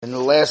In the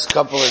last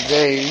couple of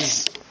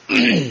days,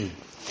 we've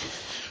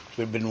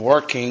been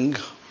working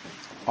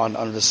on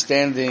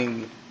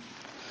understanding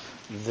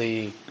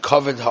the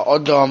kavod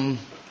ha'adam,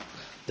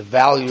 the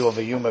value of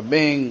a human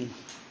being,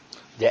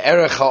 the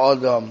erech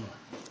ha'adam,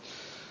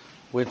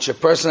 which a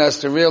person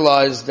has to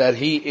realize that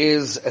he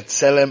is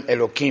etzelem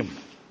Elokim,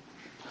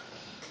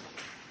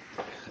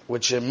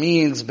 which it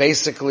means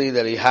basically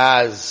that he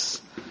has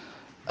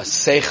a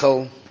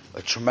seichel,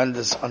 a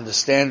tremendous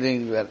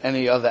understanding that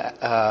any other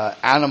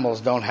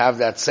animals don't have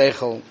that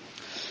seichel.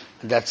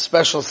 And that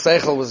special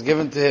seichel was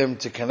given to him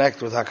to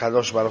connect with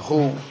HaKadosh Baruch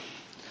Hu.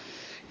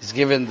 He's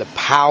given the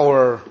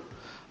power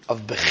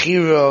of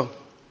bechira,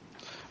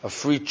 a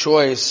free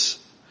choice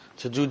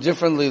to do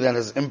differently than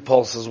his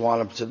impulses want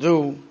him to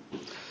do,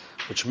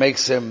 which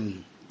makes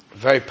him a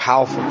very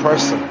powerful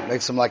person,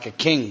 makes him like a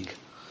king.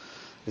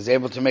 He's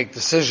able to make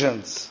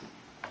decisions.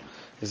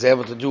 He's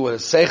able to do what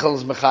his seichel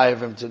is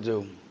mechayev him to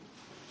do.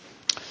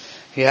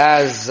 He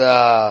has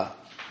a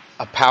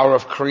power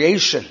of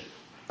creation.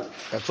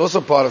 That's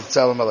also part of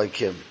Tzelem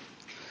Elokim.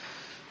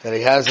 That he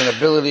has an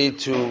ability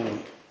to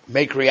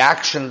make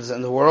reactions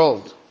in the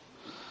world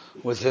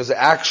with his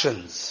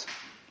actions.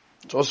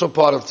 It's also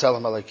part of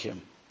Tzelem Elokim.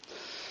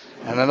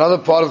 And another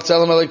part of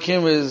Tzelem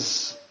Elokim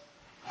is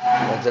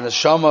that the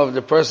neshama of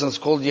the person is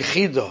called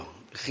Yechidah.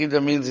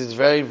 Yechidah means he's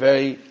very,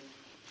 very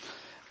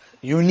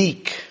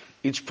unique.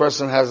 Each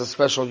person has a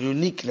special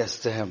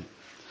uniqueness to him.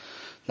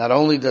 Not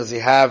only does he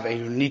have a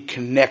unique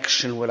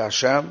connection with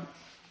Hashem,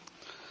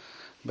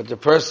 but the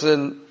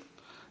person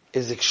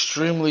is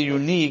extremely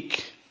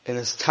unique in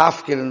his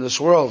tafkid in this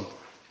world.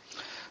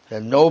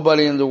 That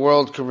nobody in the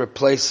world can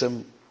replace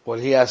him, what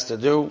he has to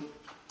do.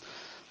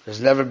 There's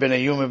never been a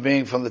human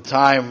being from the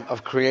time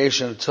of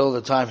creation until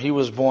the time he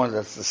was born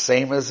that's the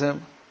same as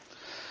him.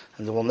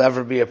 And there will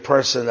never be a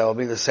person that will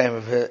be the same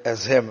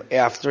as him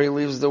after he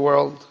leaves the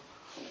world.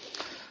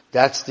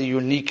 That's the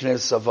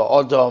uniqueness of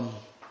Adam.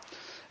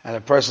 And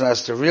a person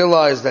has to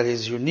realize that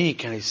he's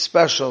unique and he's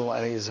special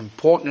and he's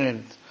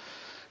important.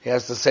 He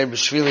has to say,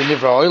 B'shvili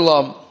nivra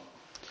olam.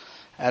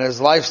 And his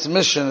life's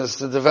mission is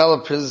to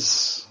develop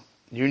his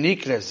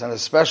uniqueness and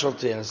his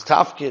specialty and his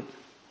tafkid.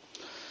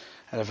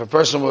 And if a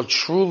person will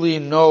truly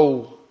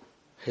know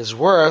his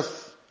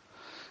worth,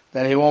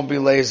 then he won't be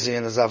lazy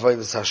in his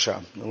avodas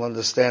Hashem. He'll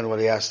understand what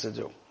he has to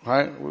do.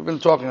 Right? We've been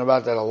talking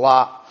about that a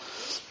lot.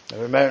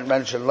 And we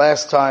mentioned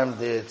last time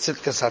the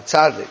Tzidkas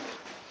HaTzadik.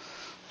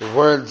 The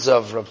words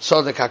of Reb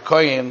Tzadok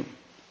HaKohen,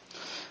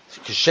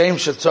 Kishem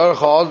shetzorech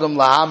ha'adam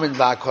lahamid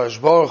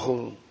ba'HaKadosh Baruch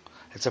Hu.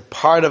 It's a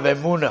part of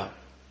emunah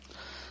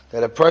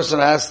that a person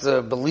has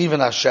to believe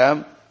in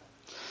Hashem.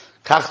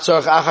 Kach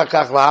tzorech achar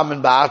kach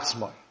lahamid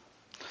ba'atzmoi.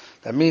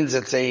 That means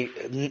it's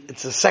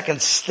a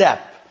second step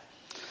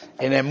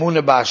in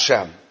emunah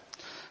ba'Hashem.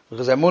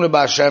 Because emunah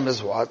ba'Hashem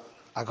is what?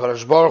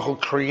 HaKadosh Baruch Hu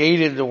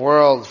created the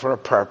world for a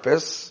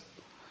purpose.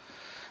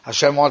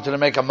 Hashem wanted to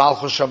make a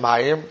Malchus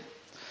Shamayim.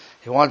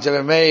 He wanted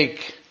to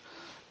make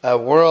a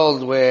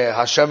world where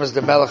Hashem is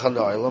the Melech and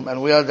the Olam,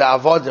 and we are the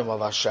Avodim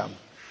of Hashem.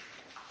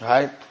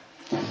 Right?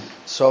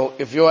 So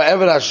if you're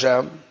Eved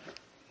Hashem,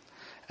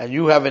 and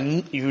you have a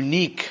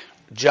unique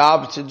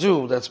job to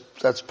do,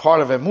 that's part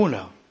of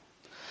Emunah.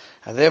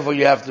 And therefore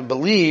you have to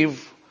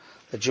believe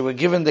that you were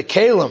given the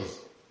Kalim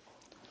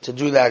to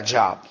do that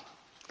job.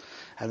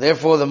 And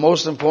therefore the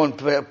most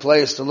important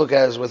place to look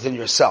at is within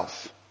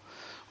yourself.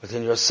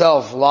 Within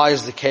yourself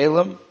lies the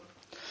Kalim,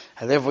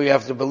 and therefore you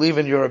have to believe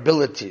in your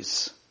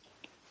abilities.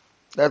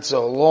 That's a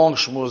long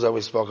shmuz that we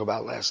spoke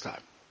about last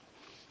time.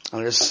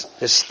 And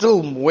there's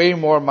still way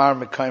more Mar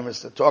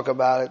Mekaymis to talk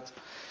about it.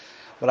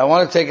 But I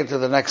want to take it to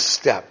the next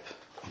step.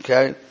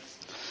 Okay?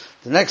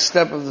 The next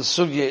step of the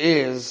sugya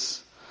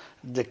is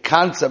the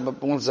concept,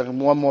 but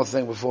one more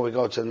thing before we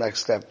go to the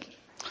next step.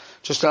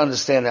 Just to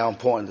understand how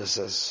important this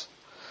is.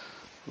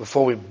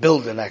 Before we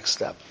build the next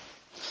step.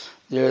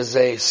 There's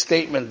a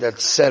statement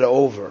that's said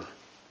over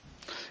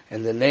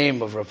in the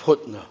name of Rav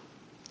Hutner,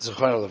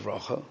 Zechron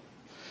Livrocha,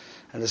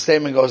 and the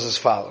statement goes as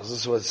follows.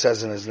 This is what it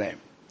says in his name.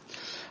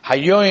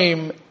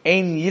 Hayoim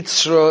ein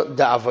yitzra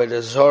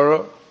da'avodah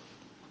zora.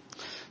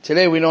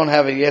 Today we don't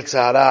have a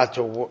yetzer hara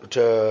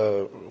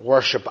to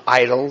worship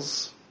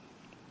idols.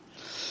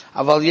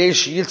 Aval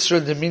yesh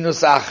yitzra de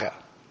minus acher.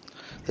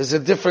 There's a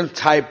different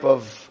type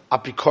of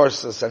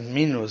apikorsis and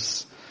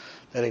minus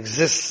that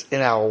exists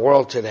in our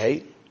world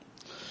today.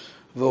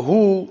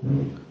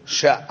 V'hu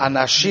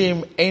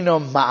she'anashim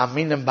einom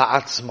ma'aminim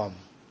ba'atzmam.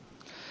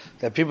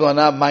 That people are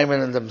not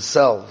maimin in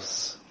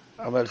themselves.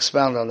 I'm going to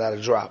expound on that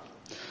a drop.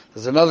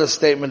 There's another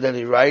statement that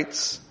he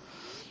writes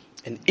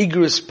in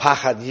Igris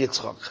Pachad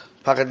Yitzchok.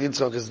 Pachad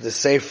Yitzchok is the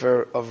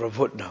sefer of Rav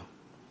Hutner.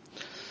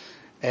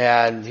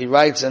 And he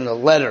writes in a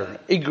letter,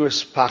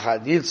 Igris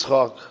Pachad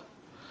Yitzchok,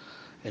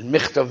 in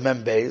Michtav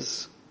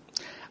Membeis,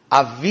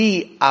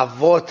 Avi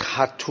Avot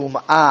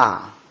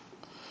HaTum'ah.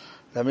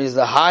 That means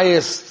the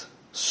highest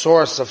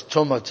source of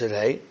Tumah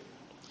today,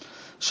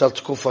 Shal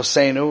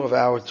Tkufosenu, of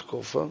our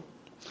Tkufa,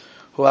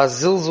 who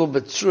has zilzul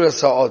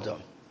betzuras ha'odam.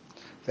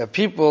 That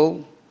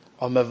people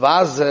are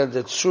mevazeh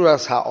the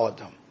tzuras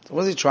ha'odam.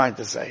 What is he trying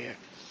to say here?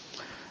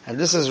 And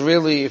this is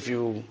really,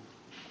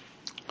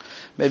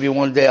 maybe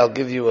one day I'll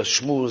give you a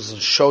shmooze and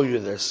show you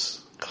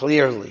this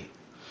clearly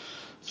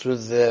through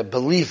the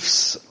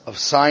beliefs of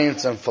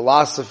science and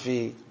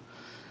philosophy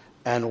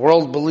and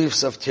world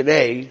beliefs of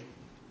today,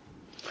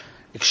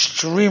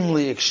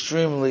 extremely,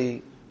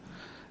 extremely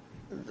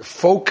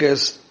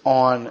focused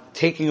on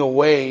taking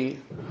away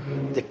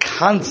the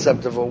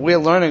concept of what we're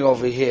learning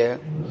over here,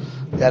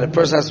 that a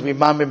person has to be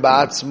mamin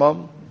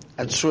ba'atzmam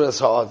and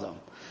tzuras ha'adam.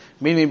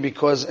 Meaning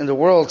because in the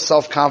world,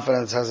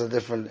 self-confidence has a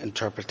different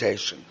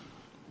interpretation.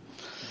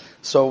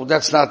 So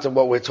that's not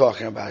what we're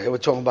talking about here. We're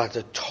talking about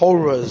the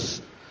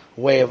Torah's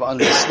way of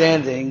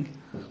understanding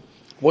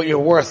what your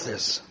worth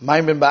is.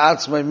 Mamin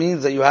ba'atzmam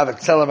means that you have a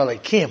tzelem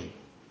elikim.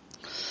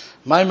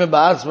 Mamin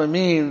ba'atzmam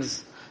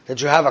means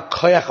that you have a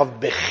koyach of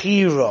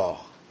bechira.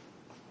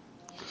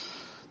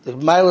 The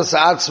Mailas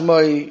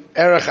Atzmai,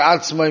 Erech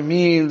Atzmai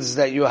means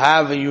that you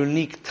have a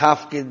unique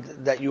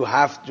tafkid that you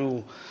have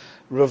to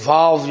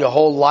revolve your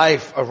whole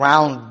life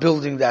around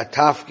building that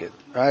tafkid,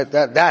 right?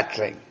 That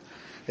thing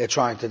they're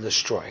trying to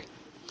destroy.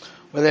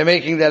 Where they're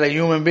making that a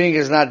human being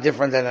is not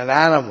different than an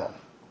animal.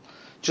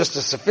 Just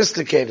a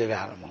sophisticated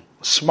animal.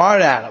 A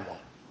smart animal.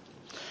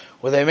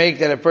 Where they make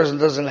that a person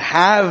doesn't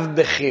have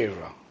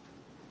bechira.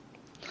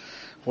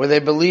 Where they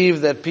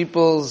believe that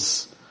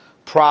people's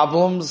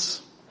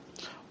problems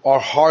are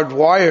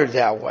hardwired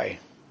that way.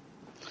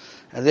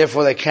 And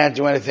therefore they can't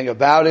do anything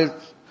about it.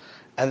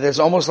 And there's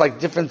almost like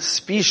different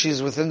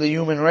species within the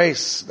human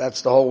race.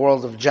 That's the whole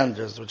world of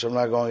genders, which I'm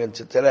not going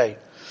into today.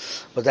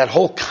 But that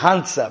whole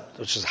concept,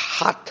 which is a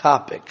hot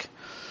topic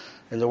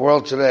in the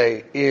world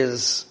today,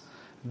 is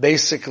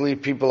basically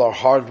people are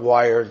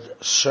hardwired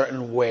a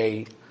certain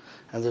way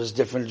and there's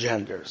different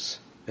genders.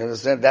 You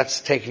understand?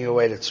 That's taking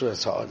away the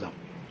Tzuras HaAdam.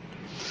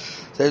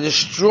 They're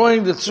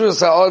destroying the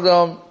Tzuras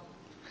HaAdam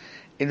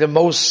in the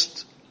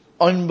most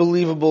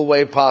unbelievable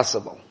way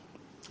possible.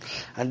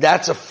 And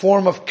that's a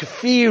form of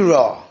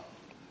kafira.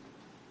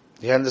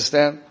 You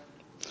understand?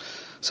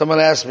 Someone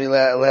asked me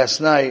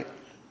last night,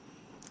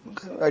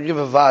 I give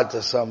a vad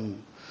to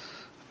some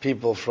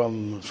people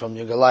from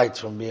Yugalite,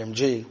 from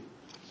BMG.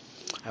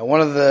 And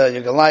one of the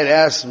Yugalite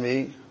asked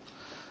me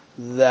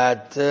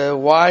that,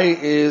 why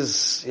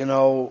is,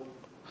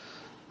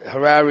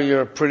 Harari,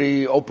 you're a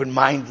pretty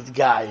open-minded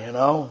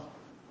guy,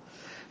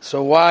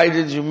 So why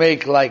did you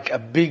make like a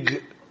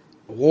big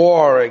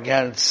war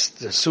against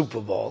the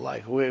Super Bowl?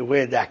 Like,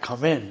 where'd that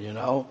come in,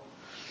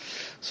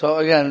 So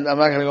again, I'm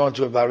not going to go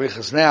into it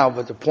barichas now,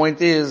 but the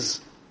point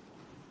is,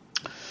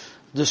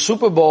 the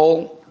Super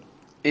Bowl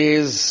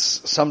is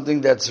something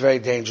that's very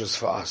dangerous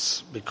for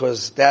us,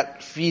 because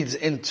that feeds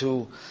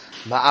into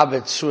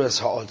ma'abed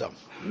tzuras ha'odam.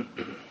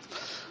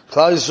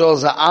 Klal Yisrael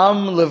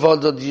za'am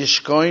levodod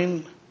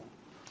yishkoin,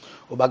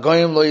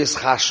 u'bagoyim lo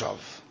yischashav.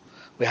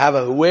 We have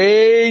a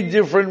way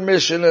different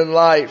mission in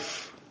life.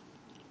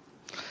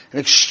 An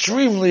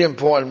extremely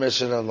important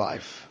mission in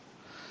life.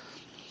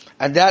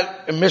 And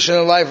that mission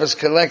in life is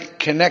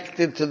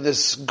connected to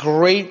this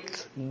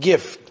great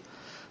gift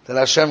that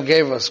Hashem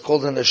gave us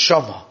called an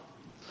neshama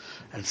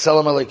and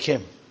Tzelem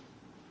Elikim.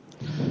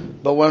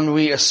 But when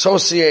we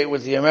associate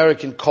with the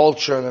American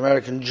culture and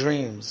American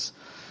dreams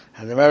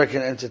and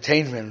American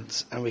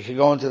entertainment, and we can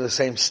go into the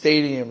same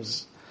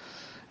stadiums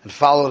and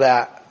follow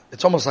that,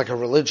 it's almost like a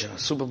religion. A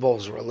Super Bowl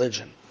is a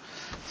religion.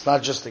 It's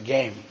not just a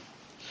game.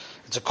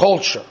 It's a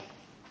culture.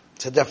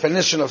 It's a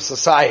definition of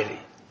society.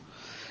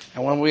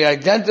 And when we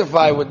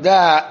identify with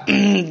that,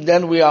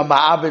 then we are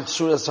ma'abed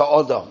tzuras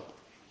ha'odam.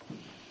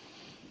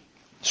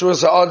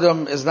 Tzuras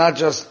ha'odam is not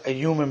just a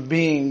human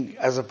being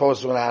as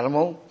opposed to an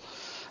animal.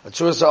 A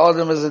tzuras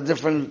ha'odam is a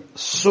different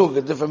sug,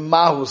 a different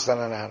mahus than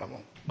an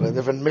animal. A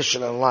different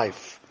mission in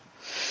life.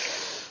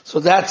 So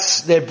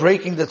they're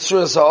breaking the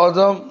tzuras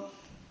ha'odam,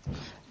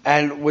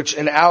 and which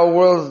in our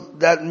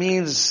world, that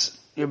means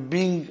you're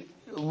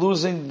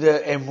losing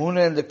the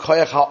emunah and the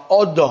koyach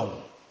ha'odam.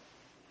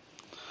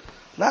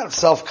 Not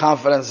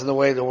self-confidence in the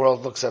way the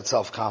world looks at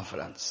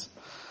self-confidence.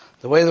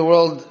 The way the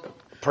world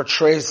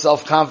portrays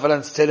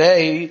self-confidence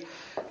today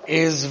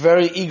is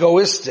very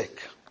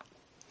egoistic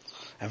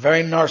and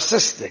very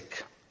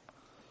narcissistic.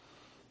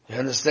 You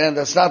understand?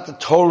 That's not the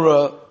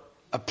Torah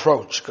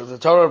approach. Because the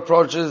Torah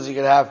approach is you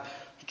can have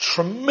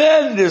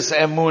tremendous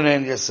emunah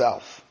in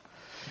yourself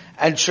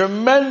and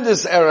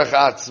tremendous erech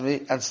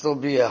atzmi and still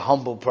be a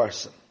humble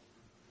person.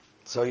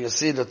 So you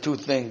see the two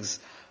things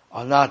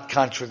are not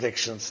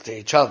contradictions to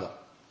each other.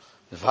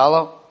 You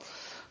follow?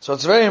 So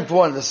it's very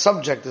important. The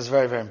subject is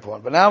very, very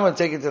important. But now I'm going to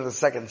take you to the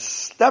second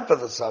step of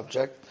the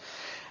subject.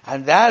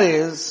 And that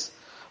is,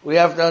 we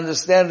have to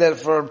understand that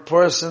for a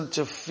person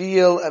to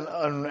feel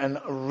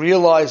and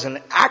realize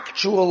and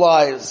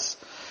actualize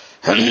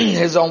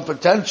his own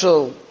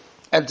potential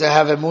and to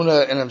have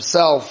emunah in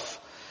himself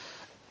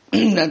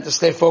and to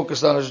stay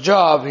focused on his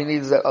job, he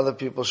needs that other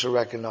people should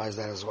recognize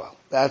that as well.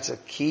 That's a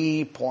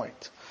key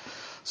point.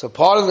 So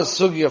part of the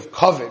sugi of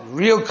kavod,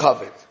 real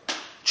kavod,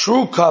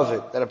 true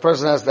kavod that a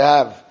person has to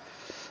have,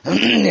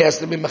 he has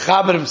to be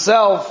mechaber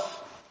himself.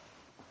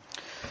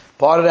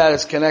 Part of that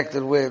is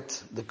connected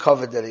with the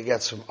covet that he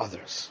gets from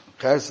others.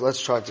 Okay, so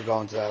let's try to go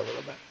into that a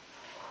little bit.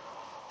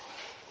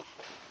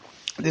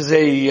 There's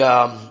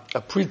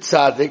a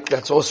pre-tzaddik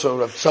that's also a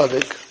Rav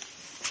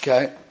Tzaddik,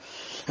 okay,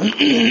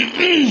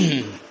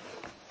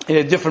 in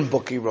a different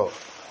book he wrote.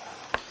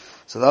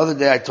 So the other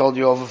day I told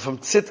you over from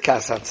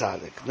Tzidkas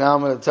HaTzadik. Now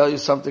I'm going to tell you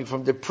something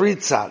from the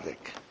pre-tzaddik.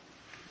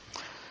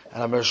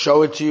 And I'm going to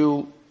show it to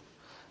you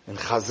in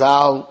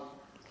Chazal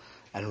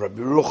and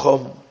Rabbi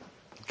Rucham,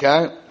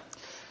 okay?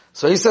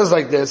 So he says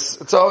like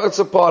this, it's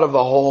a part of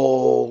a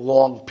whole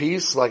long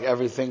piece, like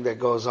everything that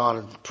goes on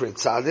in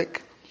pre-tzaddik.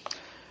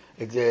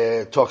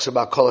 It talks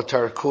about Kol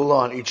HaTorah Kula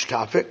on each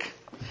topic.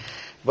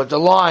 But the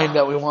line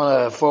that we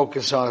want to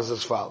focus on is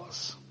as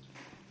follows.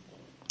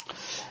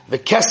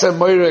 V'kesa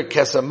moira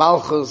kesa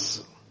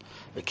malchus,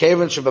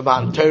 v'keven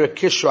shebeban Torah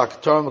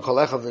kishrak Torah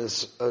mekol echad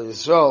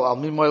Yisrael al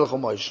mi moilech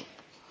u'moishel.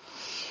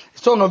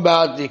 He's talking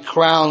about the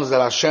crowns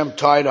that Hashem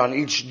tied on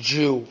each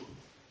Jew.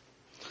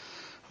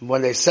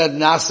 When they said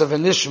Nasa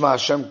v'nishma,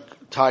 Hashem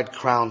tied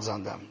crowns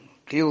on them.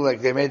 People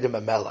like they made them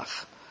a melech.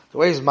 The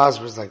way he's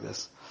masber is like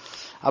this.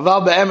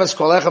 Aval be'emes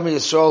kol echad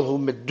Yisrael hu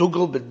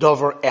medugel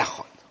b'dover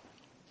echad.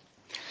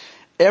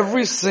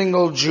 Every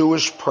single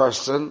Jewish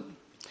person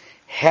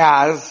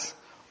has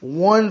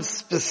one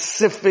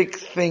specific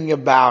thing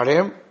about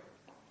him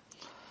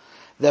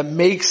that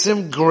makes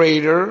him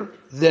greater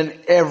than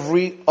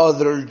every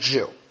other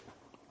Jew.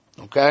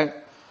 Okay?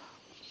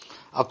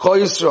 Al Kol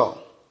Yisrael.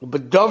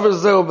 B'dover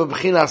zeh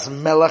b'bchinas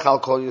melech al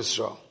Kol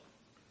Yisrael.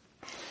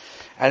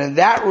 And in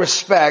that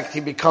respect, he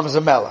becomes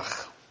a melech.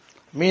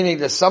 Meaning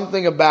there's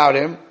something about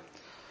him,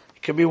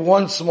 it could be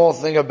one small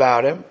thing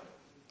about him,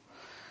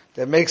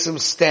 that makes him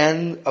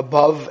stand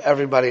above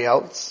everybody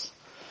else.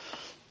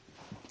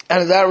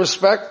 And in that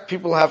respect,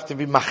 people have to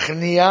be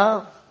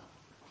machniya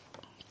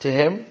to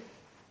him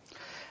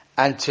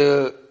and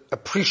to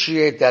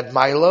appreciate that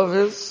maila of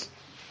his.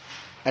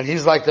 And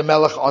he's like the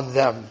melech on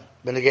them,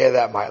 benegay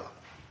that maila.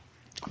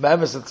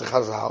 It's a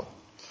Chazal.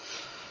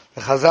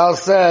 The Chazal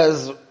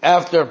says,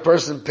 after a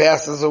person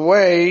passes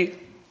away,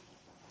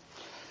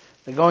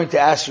 they're going to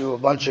ask you a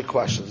bunch of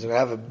questions. They're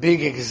going to have a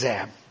big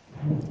exam.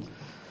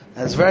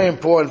 And it's very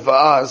important for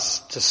us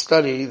to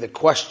study the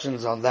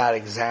questions on that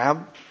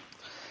exam.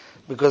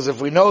 Because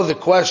if we know the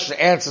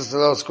answers to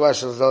those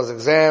questions, those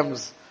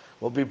exams,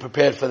 we'll be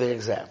prepared for the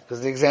exam.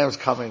 Because the exam's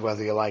coming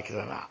whether you like it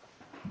or not.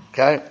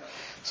 Okay?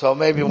 So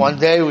maybe one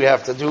day we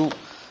have to do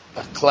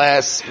a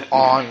class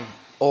on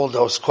all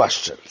those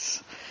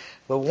questions.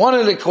 But one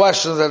of the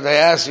questions that they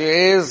ask you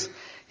is,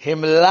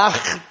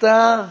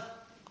 Himlachta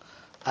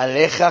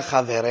alecha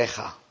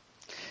chaverecha.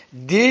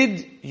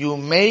 Did you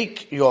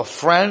make your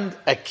friend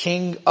a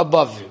king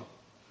above you?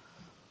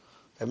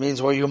 That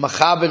means were you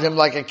machabed him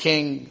like a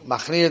king,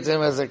 machniyat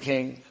him as a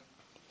king?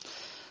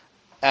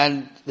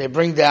 And they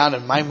bring down,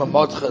 and Maimon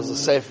Motcha is a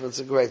sefer, it's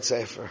a great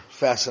sefer,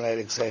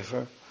 fascinating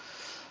sefer,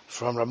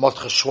 from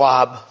Ramotcha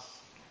Schwab,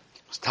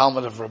 it's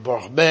Talmud of Rabbi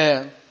Baruch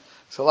Ber.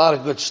 There's a lot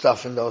of good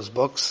stuff in those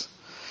books.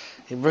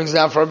 He brings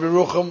down from Rabbi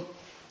Rucham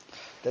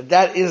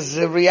that is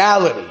the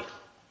reality.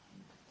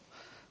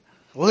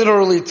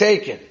 Literally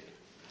taken.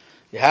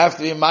 You have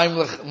to be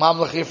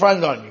mamlech your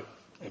friend on you.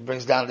 He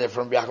brings down there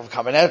from Yaakov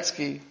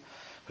Kamenetsky,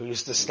 who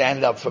used to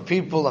stand up for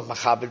people and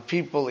machabed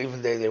people,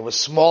 even though they were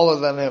smaller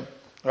than him,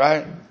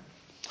 right?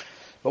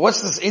 But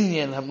what's this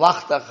Indian,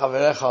 Hamlachta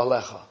chaverecha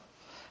alecha?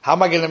 How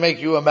am I going to make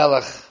you a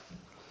melech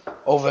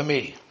over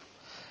me?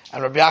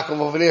 And Rabbi Yaakov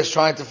over there is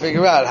trying to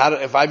figure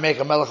out, if I make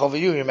a melech over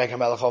you, you make a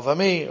melech over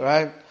me,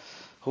 right?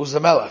 Who's the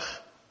melech?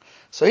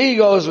 So he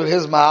goes with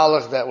his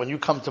mahalach that when you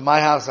come to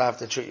my house, I have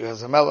to treat you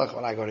as a melech.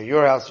 When I go to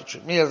your house, you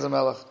treat me as a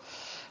melech.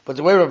 But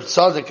the way Rabbi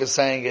Tzaddik is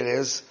saying it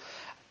is,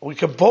 we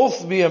can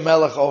both be a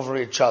melech over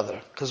each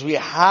other, because we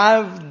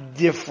have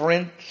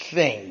different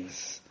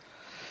things.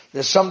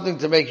 There's something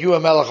to make you a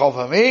melech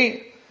over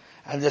me,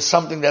 and there's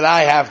something that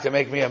I have to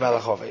make me a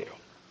melech over you.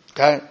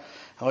 Okay?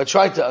 And we'll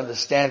try to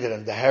understand it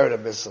in the Herod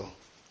Abyssal.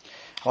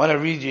 I want to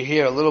read you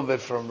here a little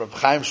bit from Reb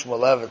Chaim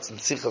Shmulevitz and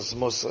Sichas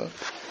Musa.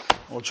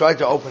 We'll try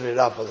to open it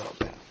up a little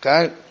bit.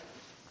 Okay?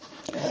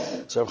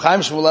 So Reb Chaim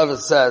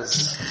Shmulevitz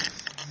says,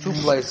 two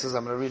places,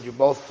 I'm going to read you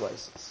both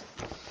places.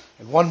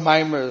 In one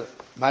Maimer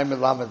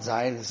Lamed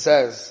Zayin, he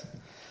says,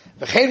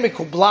 V'chein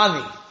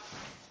mekublani,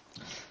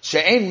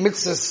 she'ein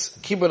mitzvahs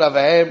kibud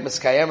avaim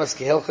miskayemas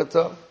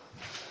kehilchato.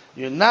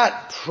 You're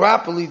not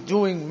properly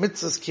doing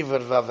mitzvahs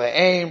kibud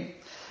avaim,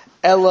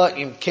 ella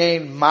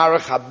imkein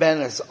marach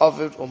haben es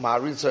ovid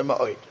u'maritzo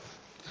ma'oid.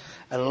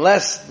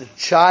 Unless the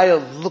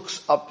child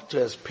looks up to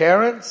his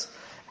parents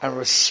and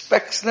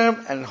respects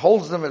them and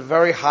holds them in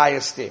very high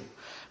esteem.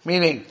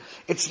 Meaning,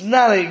 it's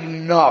not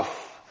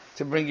enough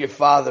to bring your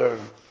father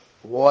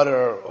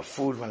water or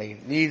food when he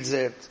needs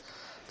it,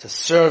 to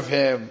serve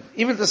him,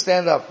 even to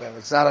stand up for him.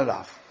 It's not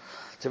enough.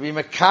 To be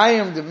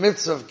mekayim the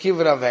mitzvah of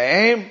kivud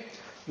avayim,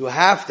 you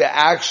have to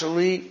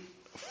actually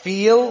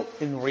feel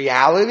in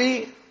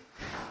reality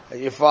that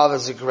your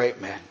father's a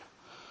great man.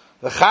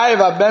 You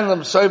have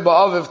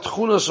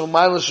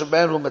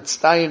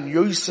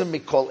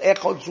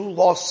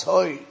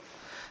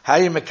How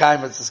you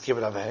mekayim mitzvahs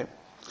kibbud avim?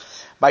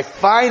 By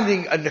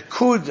finding a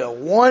nekuda,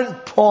 one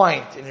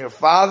point in your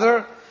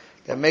father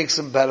that makes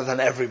him better than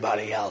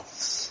everybody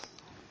else.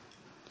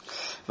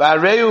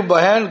 V'areu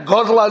bohen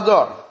godol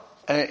ador.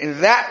 And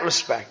in that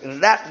respect,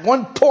 in that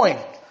one point,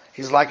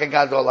 he's like a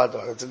gadol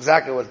ador. That's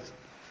exactly what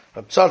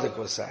Reb Tzadok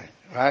was saying,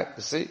 right?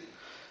 You see?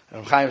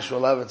 And Reb Chaim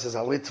Shmulevitz is a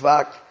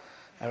litvak,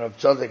 and Reb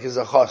Tzadok is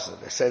a chassid.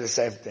 They say the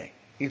same thing.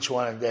 Each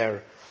one in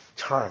their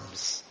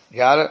terms.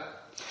 Got it?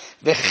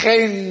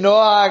 V'chein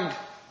noag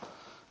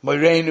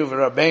moireinu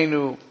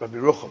v'rabbeinu Rabbi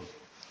Rucham.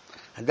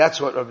 And that's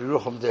what Rabbi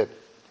Rucham did.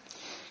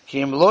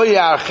 Ki im lo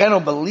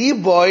ya'archenu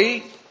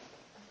b'liboy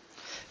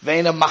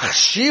ve'ina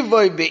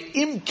machshivoy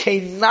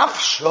be'imkei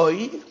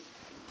nafshoy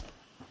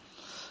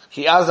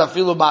ki az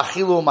afilu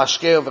ma'achilu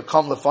mashkeu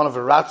v'kom lefonav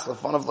v'ratz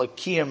lefonav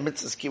l'kiyam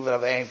mitzvahs kibbud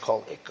avim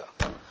kol ikka.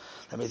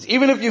 That means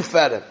even if you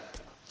fed him,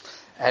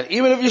 and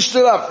even if you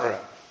stood up for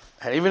him,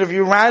 and even if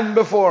you ran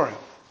before him,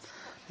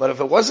 but if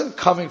it wasn't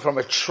coming from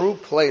a true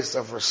place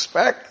of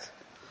respect,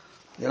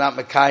 you're not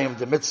mekayim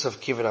the mitzvah of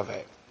kibbud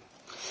avim.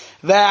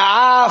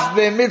 Ve'af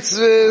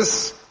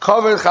be'mitzvahs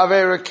kavod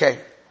chaver kei.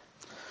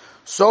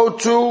 So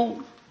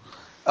too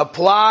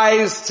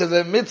applies to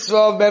the mitzvah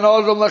of ben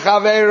odom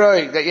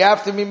lechaveroi, that you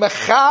have to be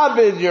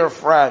mechabed your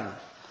friend.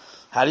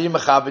 How do you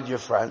mechabed your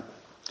friend?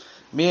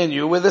 Me and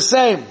you, we're the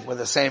same. We're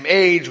the same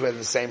age, we're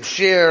the same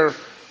share,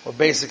 we're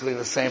basically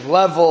the same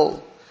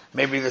level.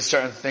 Maybe there's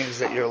certain things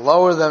that you're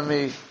lower than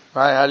me.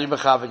 Right? How do you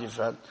mechabed your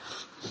friend?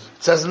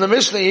 It says in the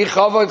Mishnah,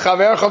 Yichavod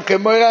chavercha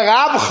kemoira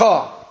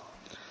rabcha.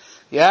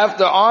 You have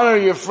to honor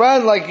your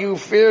friend like you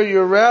fear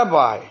your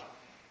rabbi.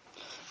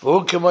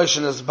 V'hu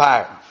kemoishin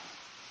esbar.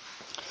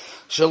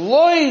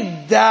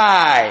 Shaloi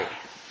die.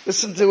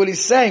 Listen to what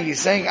he's saying. He's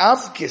saying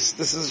avkis.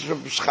 This is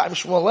from Chaim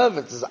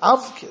Shmulevitz. This is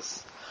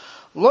avkis.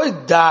 Loi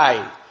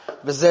die.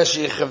 B'zeh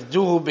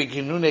sheyichavduhu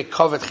beginunei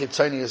kovet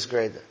chitzoni is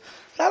greater.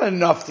 Not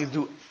enough to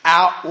do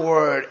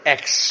outward,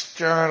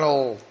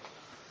 external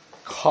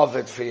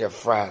covet for your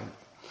friend.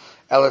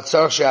 El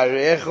etzor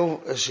she'yarichu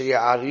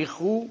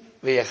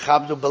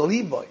ve'yechabdu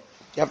b'liboy.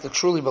 You have to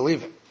truly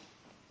believe it.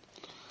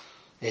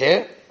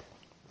 Yeah?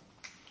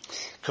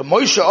 Just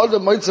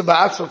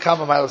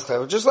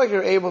like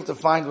you're able to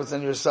find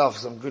within yourself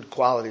some good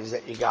qualities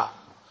that you got.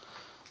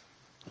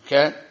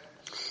 Okay?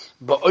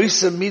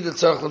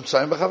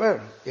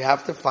 You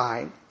have to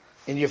find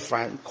in your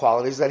friend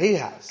qualities that he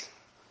has,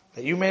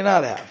 that you may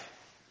not have.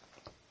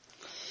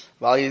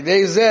 Then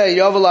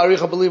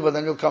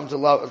you'll come to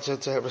love,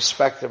 to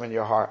respect him in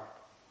your heart.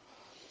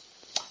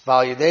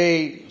 That's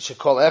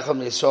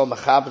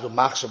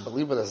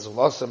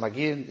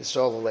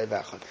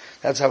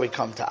how we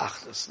come to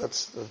Achdus.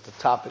 That's the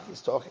topic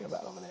he's talking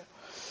about over there.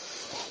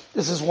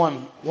 This is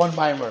one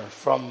mimer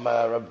from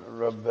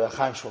Reb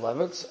Chaim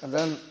Shmulevitz, and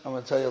then I'm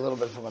going to tell you a little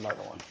bit from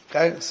another one.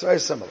 Okay? It's very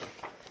similar.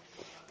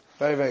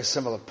 Very, very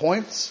similar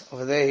points.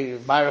 Over there he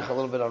mirach a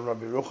little bit on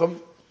Rabbi Rucham,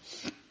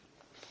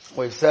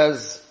 where he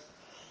says,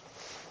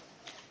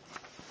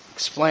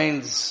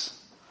 explains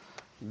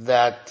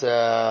that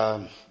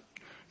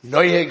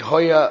Noyeg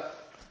Hoya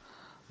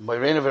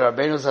Moirenu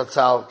v'Rabbeinu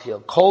Zatzal Kil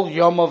Kol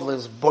Yomov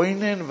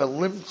Lizboinen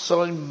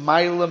v'Limtzoin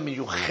Maila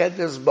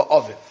Miyuchedes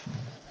Ba'oviv.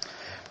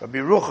 Rabbi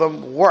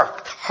Rucham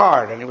worked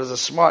hard, and he was a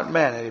smart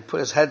man, and he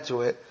put his head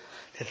to it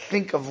to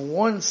think of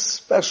one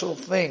special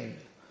thing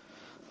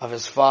of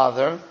his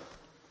father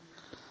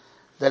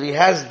that he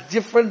has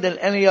different than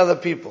any other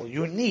people.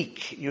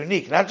 Unique.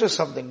 Not just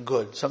something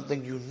good,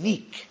 something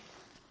unique.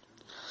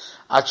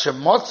 Until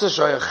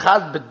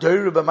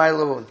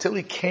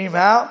he came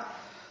out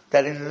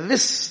that in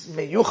this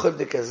meyuchad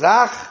de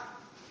kazach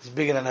is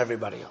bigger than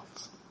everybody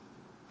else.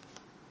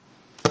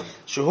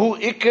 Shehu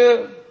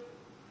ikar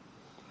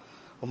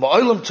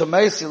u'ma'olam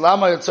tameisi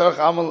lama yitzarach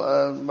amal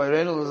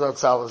moirenu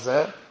l'zatzal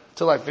hazeh,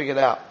 until I figured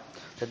out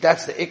that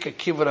that's the ikar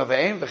kibbud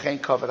avim v'chein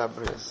kovet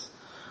abris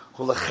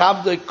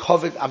u'lechabdoi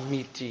kovet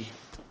amiti.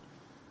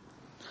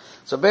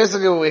 So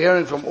basically what we're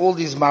hearing from all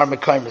these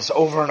marmekaimis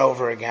over and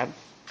over again,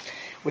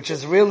 which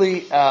is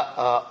really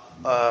a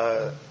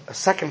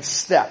second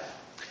step.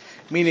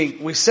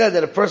 Meaning, we said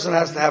that a person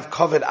has to have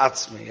kavod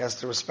atzmi, he has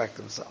to respect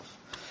himself.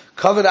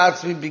 Kavod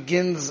atzmi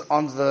begins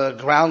on the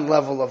ground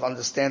level of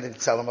understanding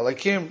tzelem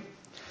alekim,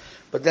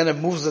 but then it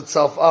moves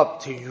itself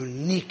up to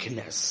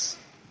uniqueness.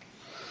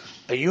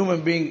 A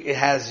human being, it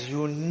has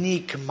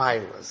unique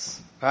milas,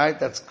 right?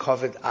 That's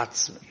kavod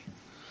atzmi.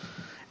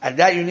 And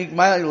that unique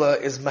mila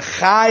is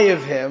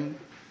mechayev him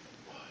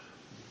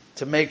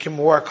to make him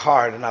work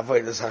hard in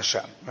avodas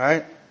Hashem,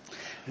 right?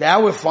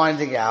 Now we're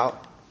finding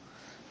out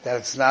that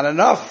it's not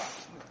enough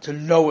to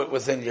know it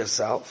within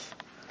yourself.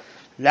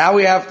 Now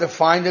we have to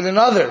find it in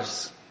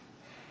others.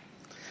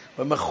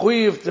 We're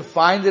mechuyev to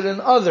find it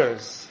in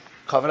others.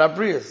 Kavod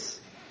abriyos.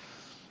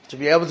 To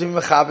be able to be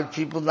mechabed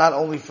people, not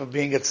only for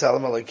being at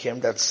Tzelem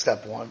Elokim, that's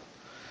step one.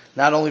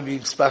 Not only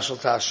being special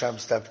to Hashem,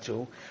 step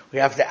two. We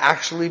have to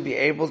actually be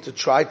able to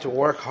try to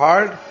work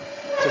hard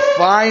to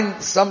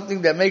find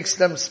something that makes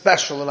them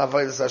special in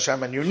avodas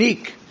Hashem and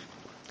unique.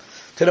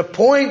 To the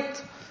point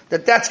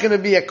that's going to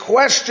be a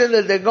question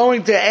that they're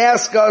going to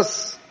ask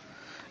us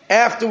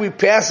after we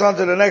pass on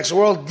to the next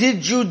world.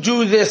 Did you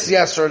do this,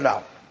 yes or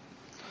no?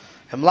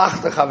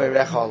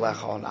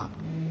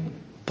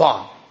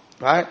 Bomb.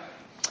 Right?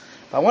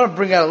 I want to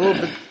bring out a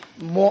little bit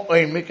more.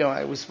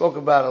 We spoke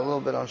about it a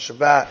little bit on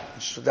Shabbat,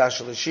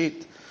 Shudash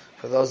Lashit,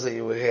 for those that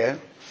you were here.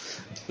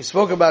 We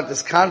spoke about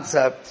this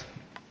concept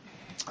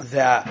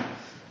that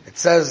it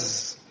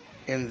says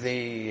in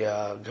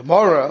the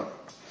Gemara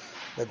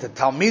that the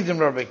Talmidim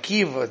Rabbi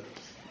Akiva,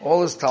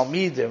 all his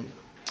Talmidim,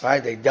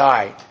 right, they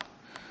died.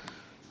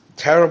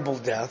 Terrible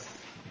death,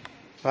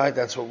 right?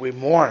 That's what we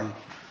mourn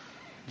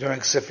during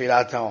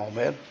Sefirat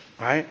HaOmer,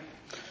 right?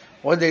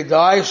 When they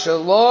die,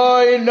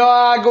 Shaloi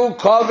Noagu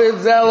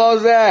Kovid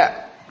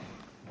Zelozeh.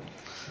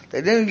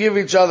 They didn't give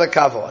each other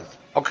kavod.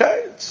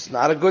 Okay, it's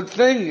not a good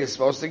thing. You're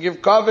supposed to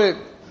give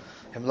kavod.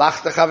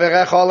 Himlachta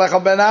chaverecha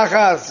olecha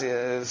benachas.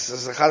 This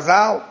is a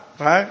chazal,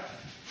 right?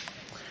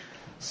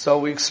 So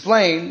we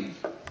explain,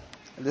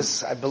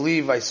 this, I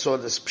believe I saw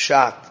this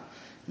pshat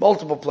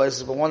multiple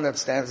places, but one that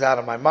stands out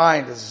in my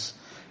mind is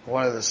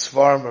one of the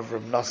Svarim of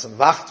Reb Nosson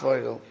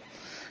Wachtveugel,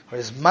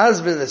 where he's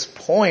masbeh this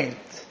point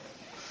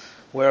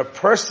where a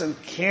person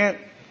can't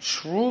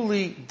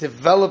truly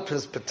develop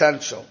his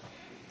potential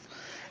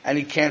and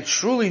he can't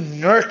truly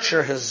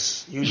nurture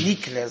his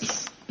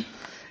uniqueness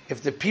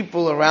if the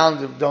people around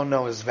him don't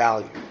know his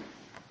value.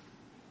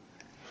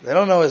 If they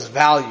don't know his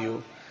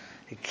value,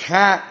 he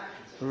can't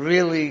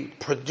really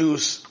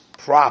produce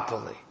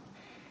properly.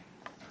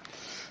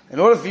 In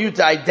order for you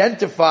to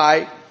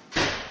identify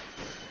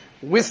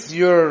with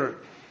your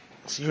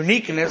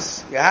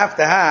uniqueness, you have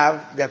to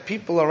have that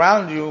people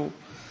around you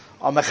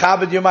are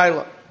mechabed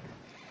yumayla.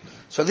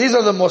 So these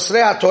are the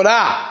Mosrei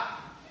HaTorah.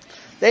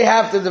 They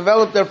have to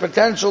develop their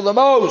potential the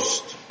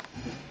most.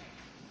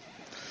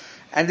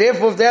 And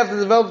therefore, if they have to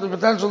develop their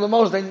potential the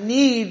most, they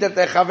need that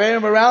their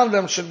chaverim around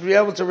them should be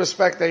able to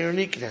respect their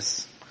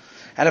uniqueness.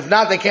 And if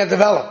not, they can't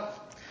develop.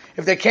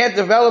 If they can't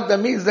develop, that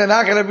means they're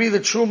not going to be the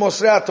true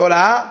Mosrei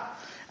HaTorah,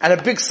 and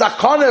a big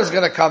sakana is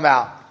going to come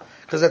out.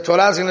 Because the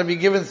Torah is going to be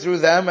given through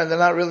them, and they're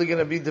not really going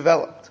to be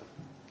developed.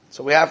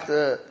 So we have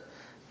to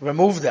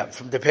remove them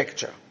from the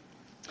picture.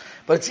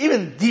 But it's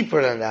even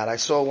deeper than that. I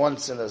saw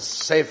once in a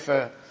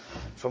sefer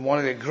from one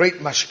of the great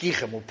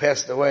mashgichim who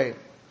passed away,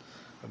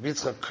 Rabbi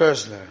Yitzchak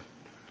Kerzner.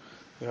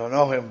 You don't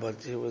know him,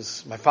 but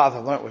my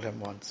father learned with him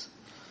once.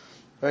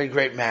 Very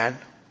great man.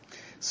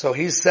 So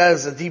he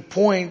says a deep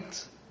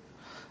point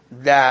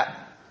that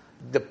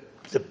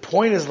the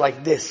point is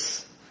like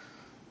this.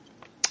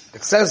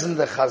 It says in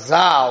the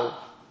Chazal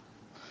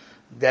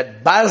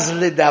that baz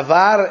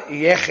ledavar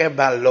yeche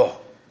balo.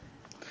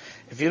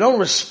 If you don't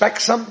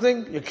respect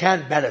something, you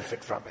can't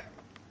benefit from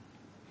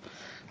it.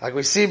 Like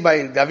we see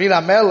by David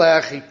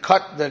HaMelech, he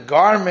cut the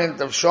garment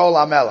of Shaul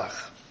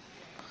HaMelech.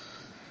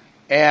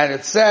 And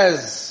it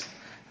says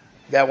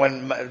that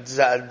when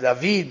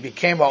David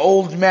became an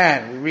old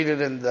man, we read it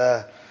in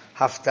the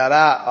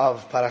Haftarah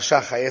of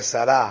Parashah Chayei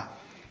Sarah,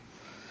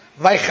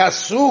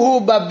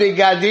 Vaychasuhu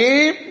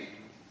babigadim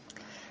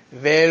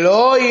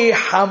velo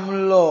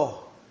yihamlo,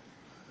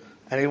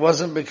 and he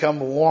wasn't become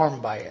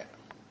warm by it.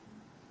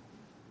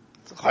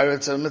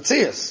 It's a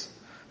metzias.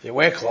 If you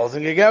wear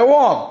clothing, you get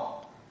warm.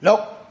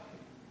 Nope.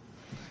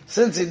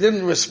 Since he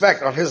didn't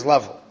respect on his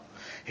level,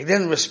 he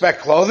didn't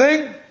respect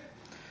clothing,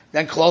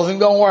 then clothing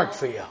don't work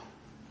for you.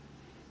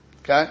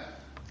 Okay?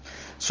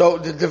 So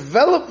the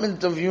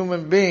development of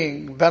human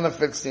being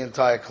benefits the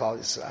entire Klal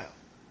Yisrael.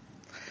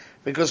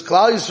 Because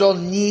Klal Yisrael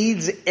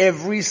needs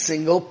every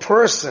single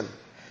person.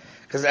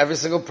 Because every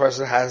single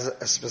person has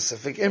a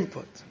specific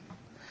input.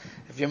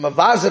 If you're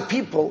mavaza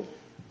people,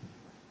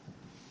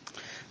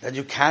 then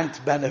you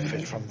can't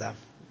benefit from them.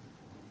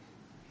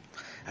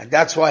 And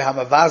that's why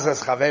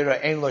hamavazas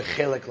chaveira ein lo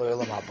chelek lo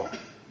olam haba.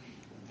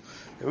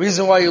 The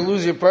reason why you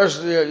lose your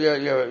person,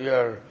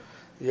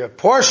 your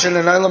portion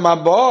in olam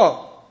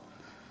haba,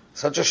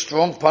 such a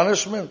strong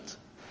punishment,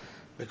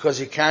 because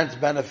you can't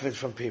benefit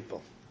from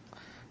people,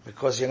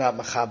 because you're not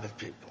mechabed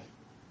people.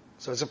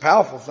 So it's a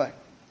powerful thing.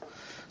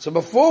 So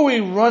before we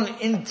run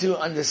into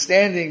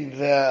understanding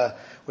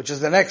which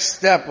is the next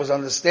step, was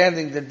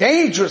understanding the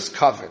dangerous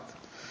kavod.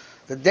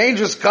 The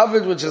dangerous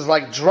kavod, which is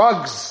like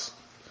drugs,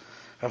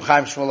 Reb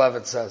Chaim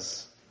Shmulevitz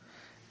says.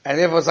 And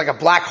therefore it's like a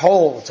black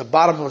hole, it's a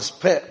bottomless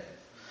pit.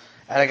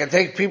 And it can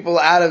take people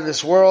out of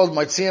this world,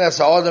 Moitzinas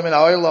ha'odam in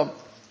ha'olam,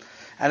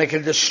 and it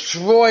can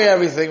destroy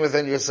everything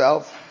within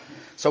yourself.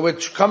 So we're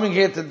coming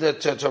here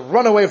to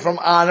run away from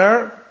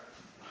honor,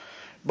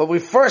 but we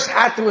first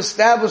had to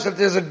establish that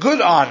there's a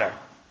good honor.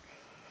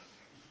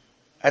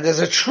 And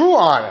there's a true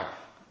honor.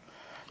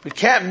 We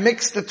can't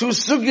mix the two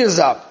sugyas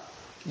up.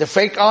 The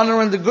fake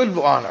honor and the good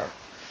honor.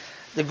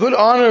 The good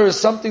honor is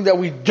something that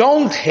we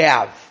don't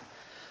have.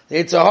 The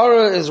Yetzer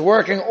Hara is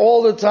working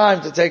all the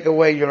time to take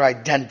away your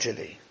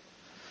identity.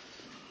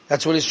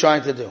 That's what he's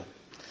trying to do.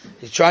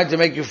 He's trying to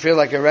make you feel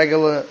like a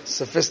regular,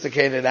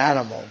 sophisticated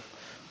animal,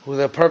 who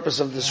the purpose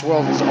of this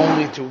world is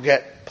only to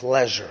get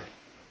pleasure.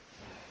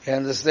 You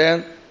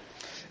understand?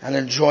 And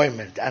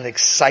enjoyment and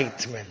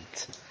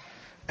excitement.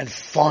 and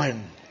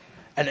fun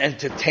and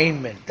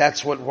entertainment.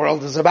 That's what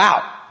world is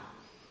about.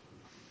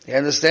 You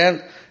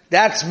understand?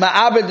 That's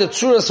ma'abed the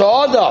tzuras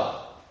ha'adam.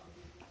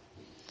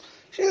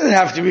 She doesn't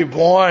have to be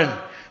born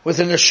with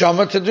a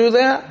neshama to do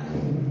that.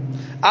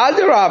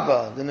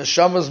 Adarabba, the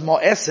neshama is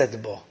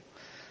mo'esed bo.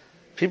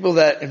 People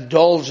that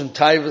indulge in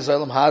taivas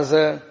olam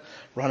hazeh,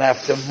 run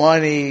after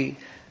money,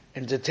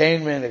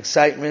 entertainment,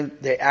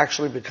 excitement, they're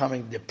actually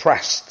becoming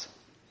depressed.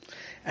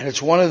 And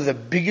it's one of the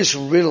biggest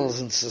riddles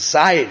in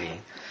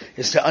society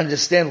is to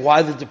understand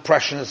why the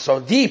depression is so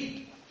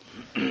deep.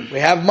 We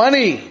have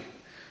money,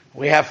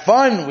 we have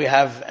fun, we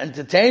have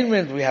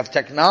entertainment, we have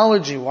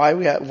technology.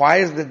 Why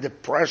is the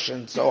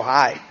depression so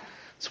high?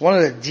 It's one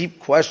of the deep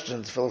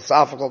questions,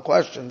 philosophical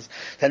questions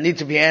that need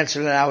to be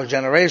answered in our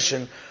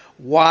generation.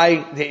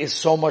 Why there is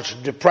so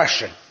much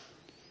depression?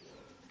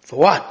 For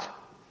what?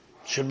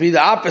 Should be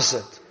the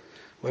opposite.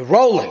 We're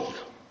rolling.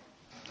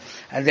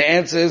 And the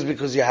answer is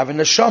because you have a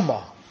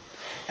neshama.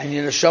 And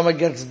your neshama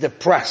gets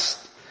depressed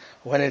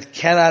when it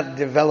cannot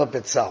develop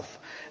itself.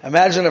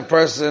 Imagine a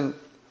person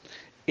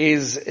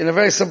is, in a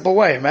very simple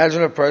way,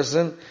 imagine a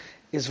person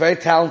is very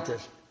talented.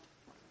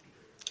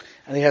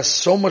 And he has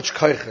so much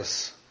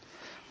koiches.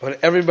 But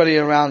everybody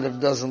around him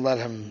doesn't let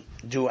him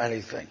do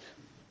anything.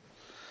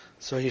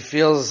 So he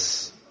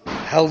feels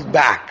held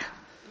back.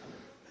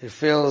 He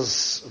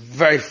feels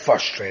very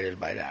frustrated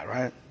by that,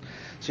 right?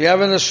 So you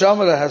have a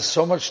neshama that has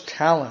so much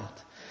talent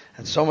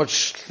and so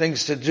much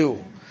things to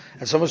do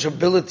and so much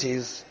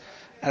abilities,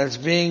 and it's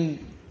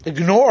being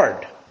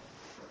ignored.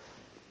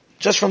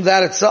 Just from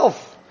that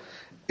itself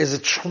is a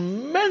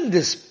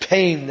tremendous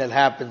pain that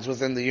happens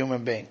within the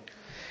human being.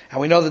 And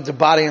we know that the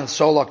body and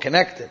soul are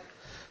connected.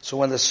 So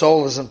when the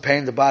soul is in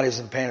pain, the body is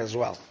in pain as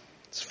well.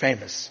 It's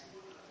famous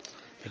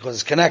because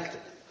it's connected.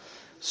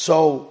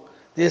 So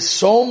there's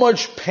so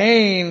much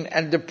pain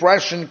and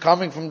depression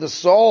coming from the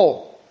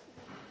soul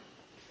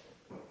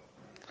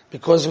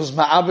because it was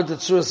ma'abed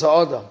tzuras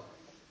ha'adam.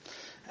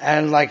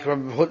 And like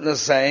Rabbi Hutner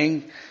is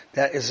saying,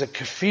 that is a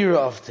kafira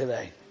of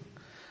today.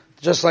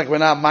 Just like we're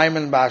not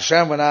maimin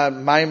ba'Hashem, we're not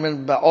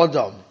maimin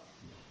ba'odam.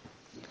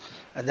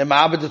 And the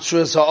ma'abed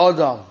tzuras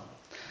ha'adam.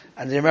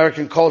 And the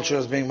American culture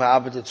is being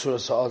ma'abed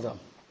tzuras ha'adam.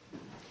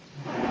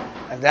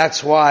 And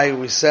that's why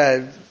we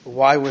said,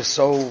 why we're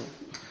so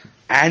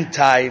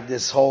anti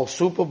this whole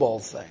Super Bowl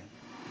thing.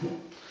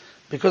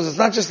 Because it's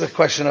not just a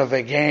question of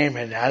a game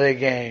and not a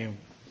game.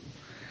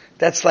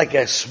 That's like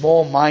a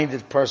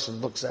small-minded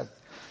person looks at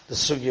the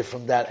sugya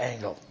from that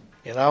angle.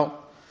 You know?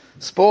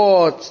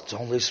 Sports, it's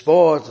only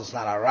sports, it's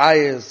not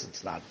arayas,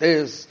 it's not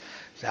this.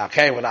 It's not,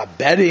 okay, we're not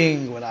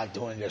betting, we're not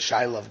doing a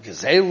shayla of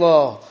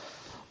gezela,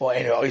 or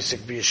any oisik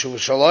b'yeshuva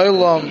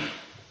shaloylam.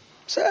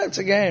 So it's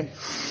a game.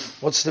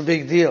 What's the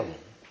big deal?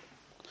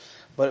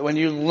 But when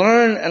you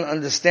learn and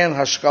understand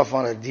hashkaf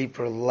on a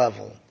deeper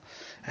level,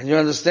 and you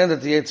understand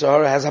that the Yetzer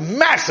Hara has a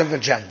massive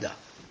agenda,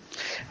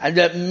 and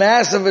that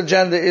massive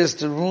agenda is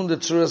to ruin the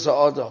tzuras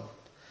ha'adam,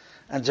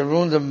 and to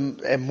ruin the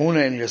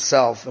emunah in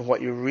yourself, and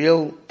what your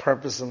real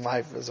purpose in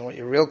life is, and what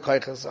your real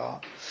koiches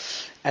are.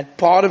 And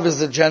part of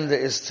his agenda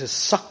is to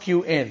suck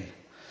you in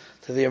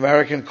to the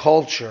American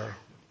culture,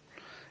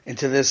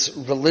 into this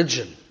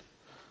religion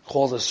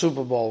called the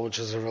Super Bowl, which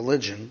is a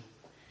religion.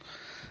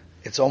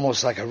 It's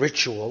almost like a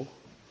ritual.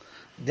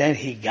 Then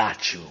he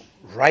got you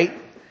right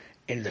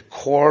in the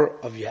core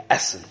of your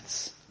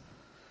essence.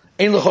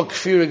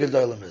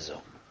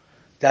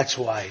 That's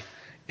why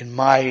in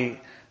my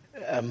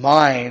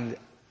mind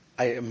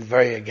I am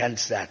very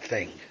against that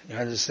thing. You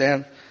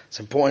understand? It's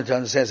important to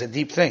understand. It's a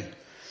deep thing.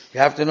 You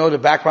have to know the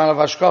background of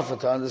Hashkafa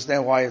to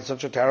understand why it's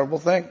such a terrible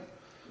thing.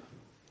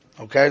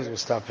 Okay, so we'll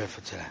stop here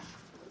for today.